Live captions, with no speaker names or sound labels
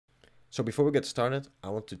So before we get started, I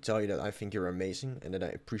want to tell you that I think you're amazing and that I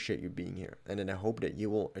appreciate you being here and that I hope that you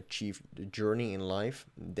will achieve the journey in life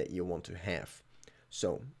that you want to have.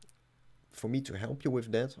 So for me to help you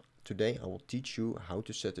with that, today I will teach you how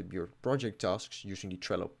to set up your project tasks using the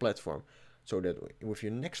Trello platform so that with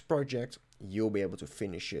your next project, you'll be able to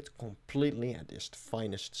finish it completely at its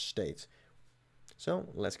finest state. So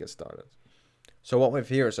let's get started. So what we have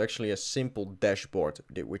here is actually a simple dashboard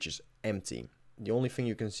which is empty. The only thing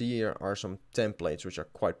you can see here are some templates which are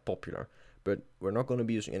quite popular, but we're not going to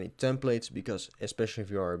be using any templates because, especially if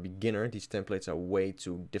you are a beginner, these templates are way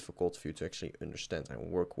too difficult for you to actually understand and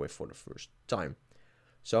work with for the first time.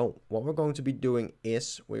 So what we're going to be doing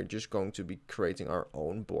is we're just going to be creating our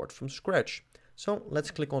own board from scratch. So let's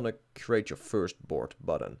click on the create your first board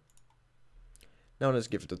button. Now let's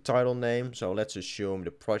give it a title name. So let's assume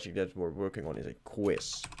the project that we're working on is a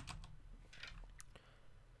quiz.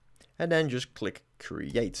 And then just click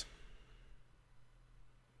create.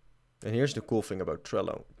 And here's the cool thing about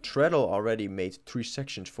Trello. Trello already made 3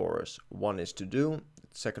 sections for us. One is to do,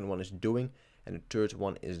 the second one is doing, and the third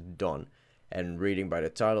one is done. And reading by the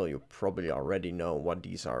title, you probably already know what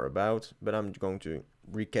these are about, but I'm going to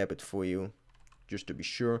recap it for you just to be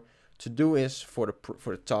sure. To do is for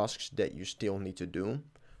the tasks that you still need to do.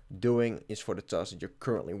 Doing is for the tasks that you're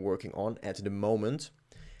currently working on at the moment.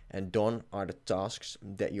 And done are the tasks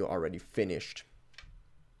that you already finished.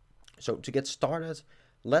 So to get started,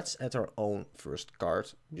 let's add our own first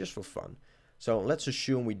card just for fun. So let's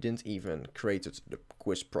assume we didn't even create the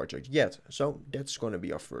quiz project yet. So that's going to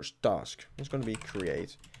be our first task. It's going to be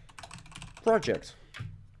create project.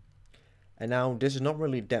 And now this is not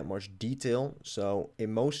really that much detail. So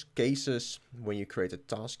in most cases, when you create a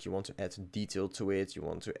task, you want to add detail to it. You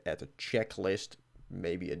want to add a checklist,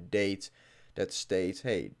 maybe a date that states,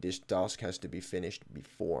 hey, this task has to be finished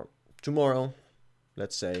before tomorrow,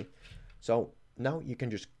 let's say. So now you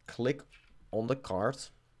can just click on the card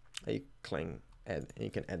and you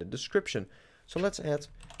can add a description. So let's add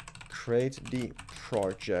create the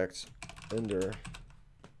project under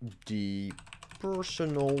the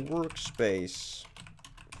personal workspace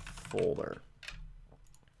folder.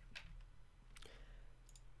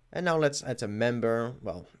 And now let's add a member.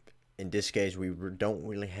 Well, in this case, we don't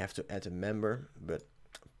really have to add a member, but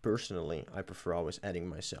personally, I prefer always adding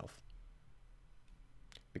myself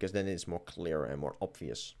because then it's more clear and more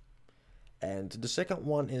obvious. And the second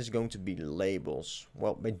one is going to be labels.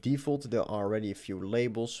 Well, by default, there are already a few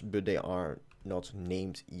labels, but they are not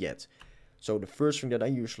named yet. So the first thing that I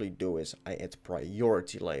usually do is I add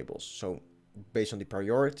priority labels. So based on the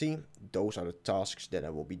priority, those are the tasks that I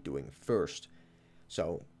will be doing first.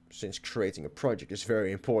 So since creating a project is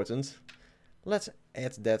very important, let's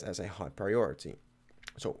add that as a high priority.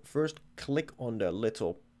 So first click on the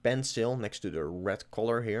little pencil next to the red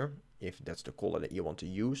color here, if that's the color that you want to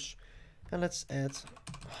use. And let's add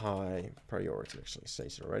high priority, actually it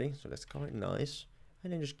says it already, so that's quite nice.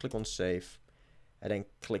 And then just click on save. And then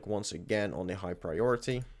click once again on the high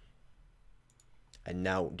priority. And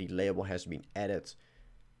now the label has been added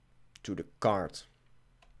to the card.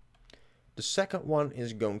 The second one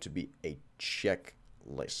is going to be a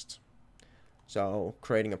checklist. So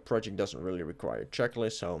creating a project doesn't really require a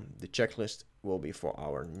checklist, so the checklist will be for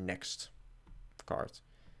our next card.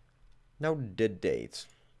 Now the date.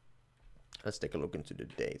 Let's take a look into the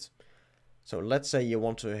date. So let's say you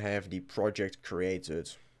want to have the project created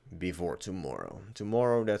before tomorrow.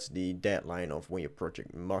 Tomorrow, that's the deadline of when your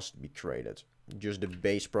project must be created. Just the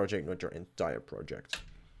base project, not your entire project.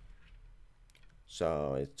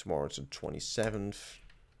 So tomorrow it's the 27th.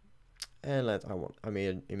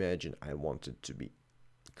 And imagine I want it to be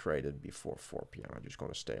created before 4 p.m. I'm just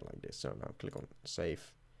going to stay like this. So now click on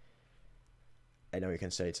save. And now you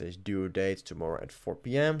can say it says due date tomorrow at 4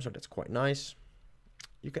 p.m. So that's quite nice.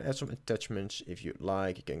 You can add some attachments if you'd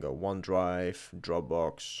like. You can go OneDrive,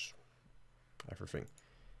 Dropbox, everything.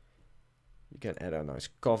 You can add a nice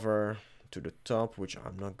cover to the top, which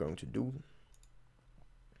I'm not going to do.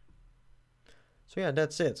 So yeah,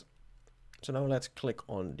 that's it. So now let's click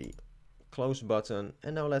on the close button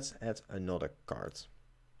and now let's add another card.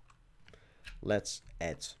 Let's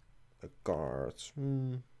add a card.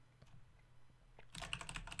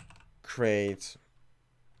 Create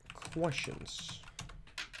questions.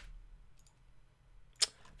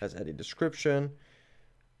 Let's add a description.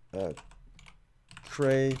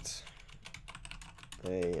 Create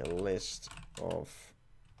a list of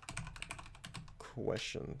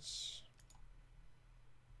questions.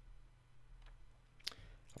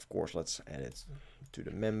 Of course, let's add it to the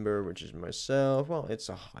member, which is myself. Well, it's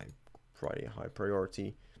a high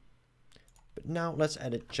priority. But now let's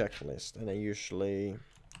add a checklist, and I usually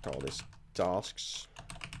call this tasks.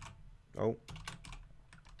 Oh.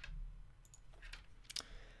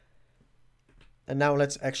 And now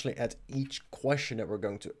let's actually add each question that we're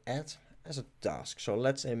going to add as a task. So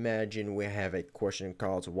let's imagine we have a question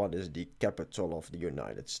called what is the capital of the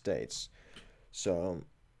United States? So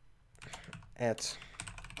add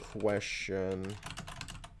question,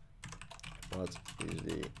 what is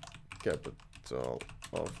the capital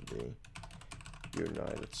of the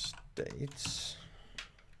United States?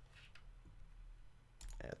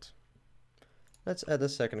 Add. Let's add a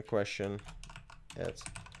second question. Add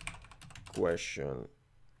question,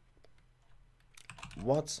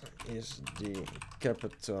 what is the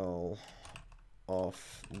capital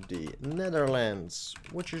of the Netherlands,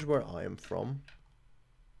 which is where I am from?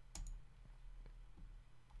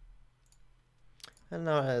 And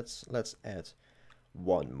now let's add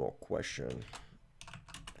one more question.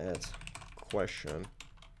 Add question,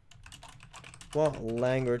 what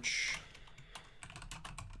language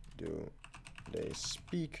do they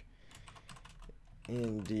speak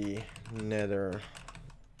in the Netherlands?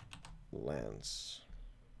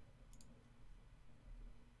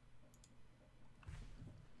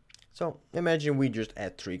 So imagine we just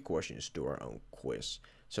add 3 questions to our own quiz.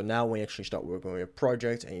 So now when you actually start working on your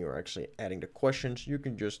project and you're actually adding the questions, you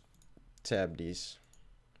can just tab these.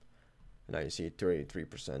 Now you see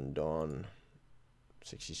 33% done,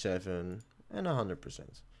 67 and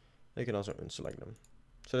 100%. You can also unselect them.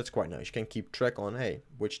 So that's quite nice. You can keep track on, hey,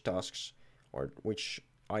 which tasks or which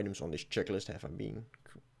items on this checklist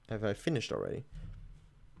have I finished already.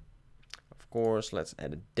 Of course, let's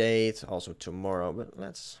add a date, also tomorrow, but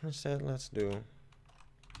let's do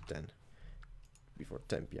 10, before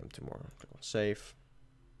 10 p.m. tomorrow. Click on save,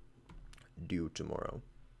 due tomorrow.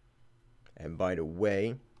 And by the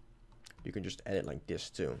way, you can just edit like this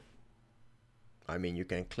too. I mean, you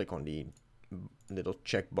can click on the little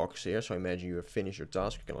checkbox here. So imagine you have finished your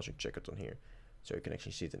task. You can also check it on here. So you can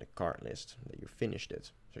actually see it in the card list that you finished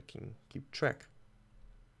it. So you can keep track.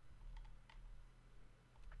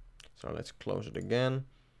 So let's close it again.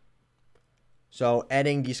 So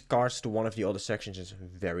adding these cards to one of the other sections is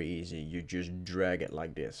very easy. You just drag it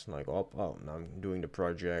like this. Like, oh, now I'm doing the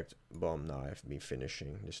project. Boom, now I've been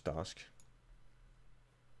finishing this task.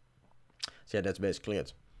 So yeah, that's basically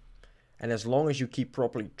it. And as long as you keep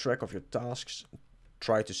properly track of your tasks,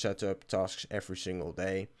 try to set up tasks every single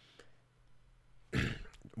day.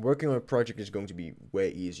 Working on a project is going to be way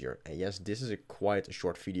easier. And yes, this is quite a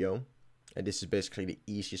short video. And this is basically the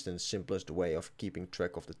easiest and simplest way of keeping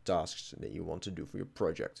track of the tasks that you want to do for your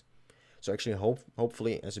project. So actually,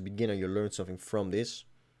 hopefully, as a beginner, you learned something from this.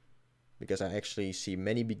 Because I actually see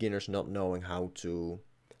many beginners not knowing how to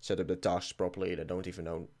set up the tasks properly. They don't even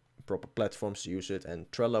know proper platforms to use it. And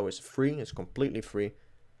Trello is free. It's completely free.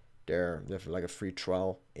 They have like a free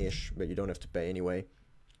trial-ish, but you don't have to pay anyway.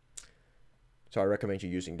 So I recommend you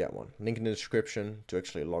using that one. Link in the description to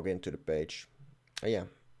actually log into the page. And yeah,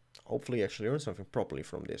 hopefully you actually learn something properly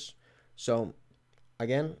from this. So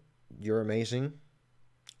again, you're amazing.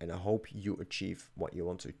 And I hope you achieve what you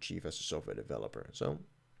want to achieve as a software developer. So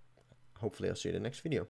hopefully I'll see you in the next video.